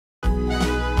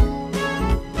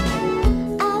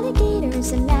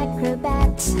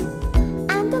bats,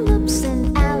 antelopes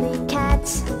and alley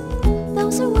cats.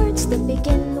 Those are words that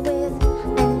begin with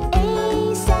an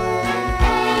A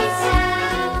sound.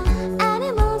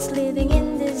 Animals living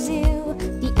in the zoo,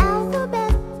 the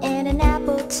alphabet and an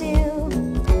apple too.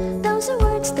 Those are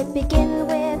words that begin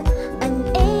with an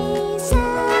A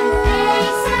sound.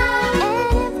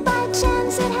 And if by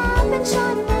chance it happens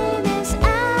your name is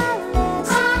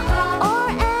Alice or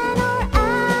Anne or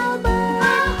Albert,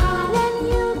 then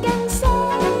you can say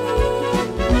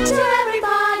to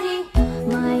everybody,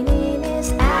 my name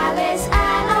is Alice,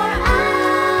 Anne or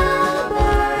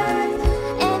Albert,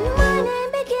 and my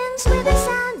name begins with the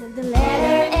sound of the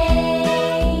letter A.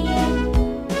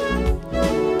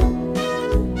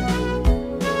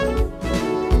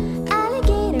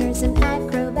 Alligators and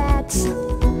acrobats,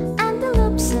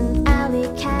 antelopes and alley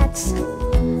cats.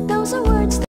 Those are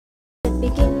words that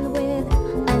begin with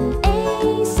an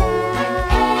A sound.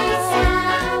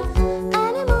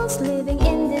 Animals living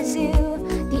in the zoo,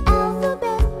 the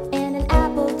alphabet and an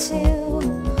apple too.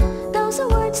 Those are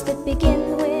words that begin